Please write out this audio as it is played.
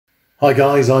Hi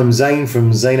guys, I'm Zane from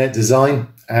Zanet Design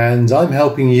and I'm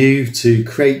helping you to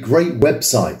create great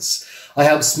websites. I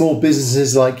help small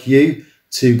businesses like you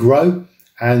to grow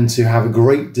and to have a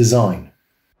great design.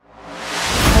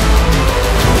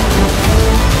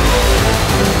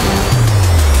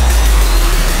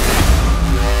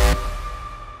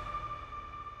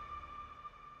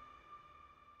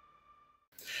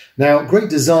 Now,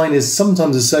 great design is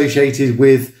sometimes associated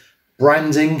with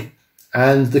branding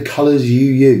and the colours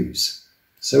you use.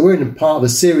 So we're in a part of a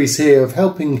series here of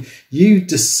helping you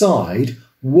decide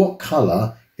what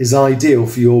colour is ideal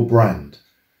for your brand.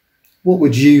 What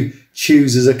would you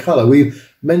choose as a colour? We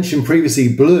mentioned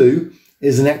previously blue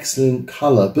is an excellent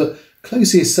colour, but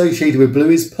closely associated with blue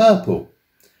is purple.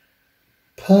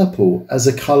 Purple as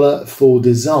a colour for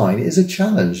design is a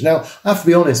challenge. Now, I have to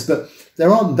be honest, but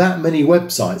there aren't that many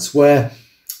websites where,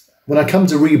 when I come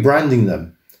to rebranding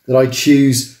them, that I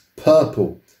choose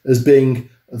purple as being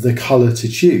the colour to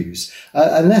choose.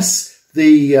 Unless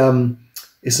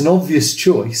it's an obvious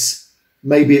choice,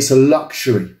 maybe it's a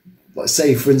luxury. Like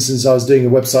say, for instance, I was doing a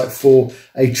website for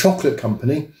a chocolate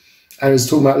company and it was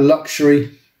talking about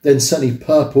luxury, then certainly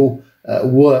purple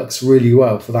works really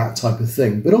well for that type of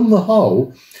thing. But on the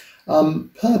whole,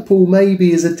 purple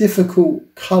maybe is a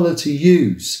difficult colour to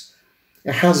use.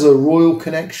 It has a royal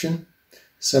connection,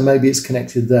 so maybe it's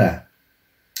connected there.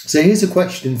 So here's a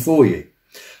question for you.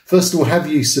 First of all, have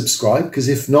you subscribed? Because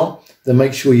if not, then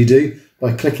make sure you do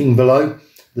by clicking below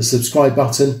the subscribe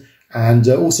button and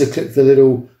also click the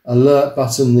little alert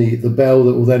button, the bell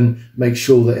that will then make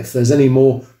sure that if there's any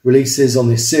more releases on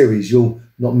this series, you'll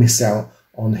not miss out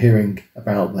on hearing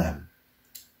about them.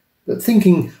 But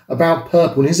thinking about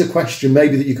purple, and here's a question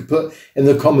maybe that you could put in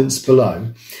the comments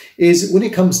below, is when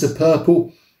it comes to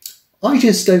purple, I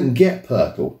just don't get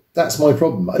purple. That's my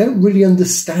problem. I don't really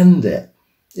understand it.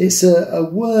 It's a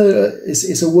word.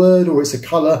 It's a word or it's a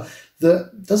colour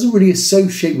that doesn't really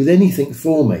associate with anything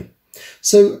for me.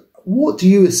 So what do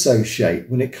you associate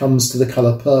when it comes to the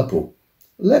colour purple?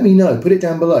 Let me know. Put it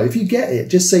down below. If you get it,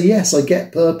 just say, yes, I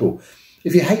get purple.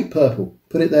 If you hate purple,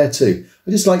 put it there too.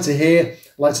 I just like to hear,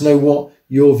 I'd like to know what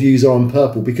your views are on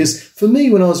purple. Because for me,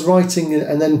 when I was writing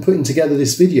and then putting together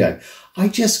this video, I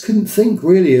just couldn't think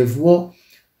really of what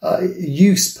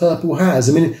use purple has.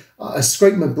 I mean, I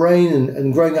scraped my brain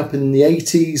and growing up in the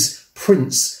 80s,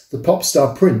 Prince, the pop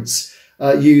star Prince,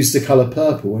 used the colour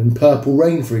purple in Purple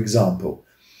Rain, for example.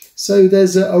 So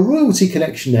there's a royalty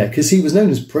connection there because he was known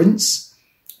as Prince,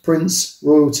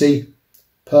 royalty,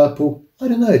 purple. I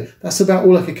don't know. That's about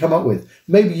all I could come up with.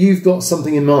 Maybe you've got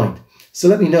something in mind. So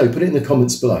let me know. Put it in the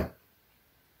comments below.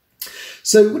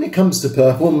 So when it comes to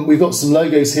purple, we've got some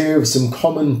logos here of some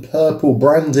common purple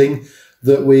branding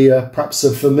that we perhaps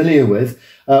are familiar with.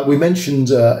 We mentioned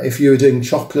if you were doing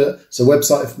chocolate, so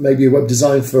website, maybe a web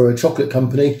design for a chocolate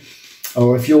company,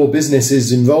 or if your business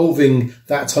is involving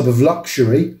that type of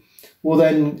luxury, well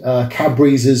then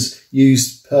Cadbury's has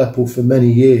used purple for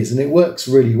many years and it works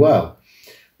really well.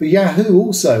 But Yahoo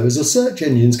also, as a search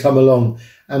engine's come along,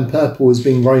 and purple has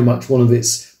been very much one of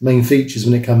its main features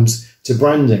when it comes to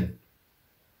branding.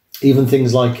 Even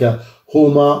things like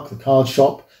Hallmark, the card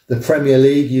shop, the Premier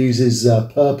League uses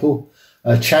purple.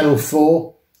 Channel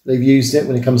 4, they've used it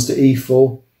when it comes to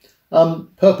E4.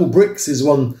 Purple Bricks is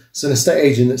one, it's an estate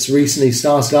agent that's recently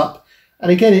started up. And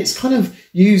again, it's kind of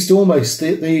used almost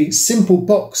the simple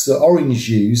box that Orange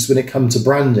used when it comes to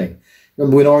branding.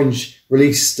 Remember when Orange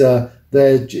released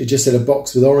it just had a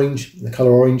box with orange, the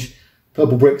colour orange.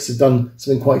 Purple Bricks have done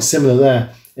something quite similar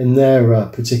there in their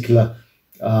particular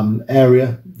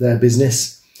area, their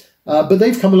business. But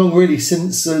they've come along really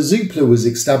since Zoopla was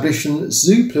established, and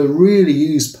Zoopla really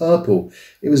used purple.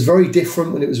 It was very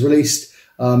different when it was released.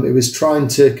 It was trying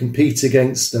to compete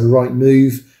against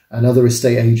Rightmove and other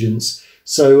estate agents.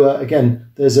 So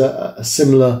again, there's a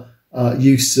similar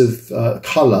use of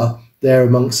colour there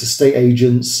amongst estate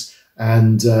agents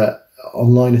and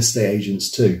online estate agents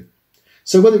too.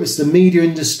 So whether it's the media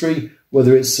industry,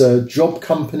 whether it's job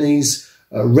companies,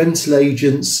 rental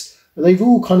agents, they've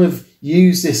all kind of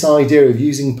used this idea of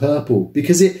using purple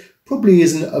because it probably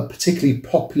isn't a particularly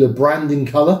popular branding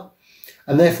colour,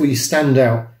 and therefore you stand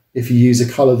out if you use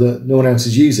a colour that no one else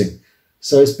is using.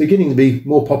 So it's beginning to be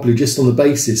more popular just on the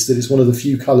basis that it's one of the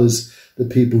few colours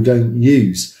that people don't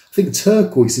use. I think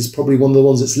turquoise is probably one of the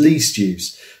ones that's least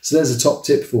used. So there's a top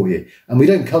tip for you. And we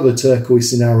don't cover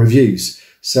turquoise in our reviews,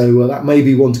 so that may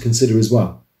be one to consider as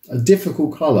well. A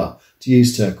difficult colour to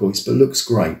use turquoise, but looks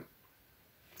great.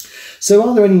 So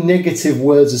are there any negative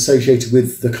words associated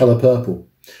with the colour purple?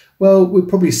 Well, we'd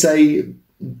probably say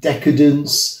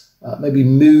decadence, maybe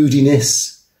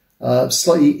moodiness,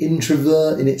 slightly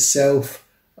introvert in itself,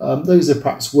 Those are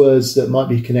perhaps words that might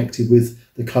be connected with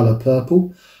the colour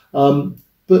purple.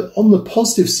 But on the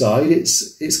positive side,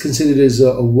 it's considered as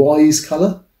a wise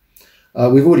colour.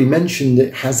 We've already mentioned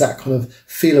it has that kind of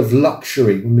feel of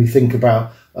luxury when we think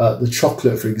about the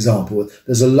chocolate, for example.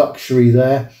 There's a luxury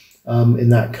there in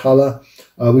that colour.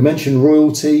 We mentioned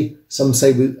royalty. Some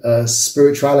say with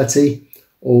spirituality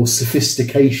or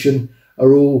sophistication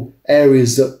are all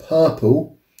areas that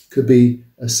purple could be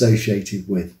associated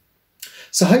with.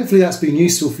 So hopefully that's been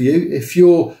useful for you. If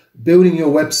you're building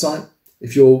your website,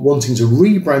 if you're wanting to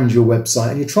rebrand your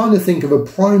website and you're trying to think of a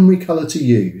primary colour to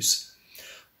use,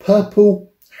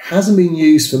 purple hasn't been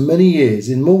used for many years.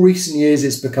 In more recent years,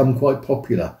 it's become quite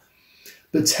popular.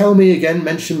 But tell me again,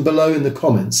 mention below in the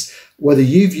comments, whether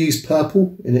you've used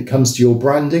purple when it comes to your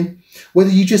branding, whether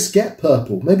you just get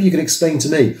purple. Maybe you can explain to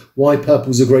me why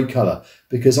purple's a great colour,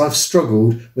 because I've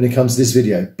struggled when it comes to this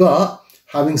video. But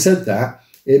having said that,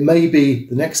 it may be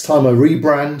the next time I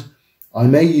rebrand, I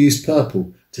may use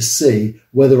purple to see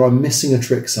whether I'm missing a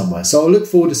trick somewhere. So I'll look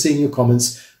forward to seeing your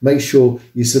comments. Make sure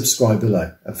you subscribe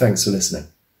below, and thanks for listening.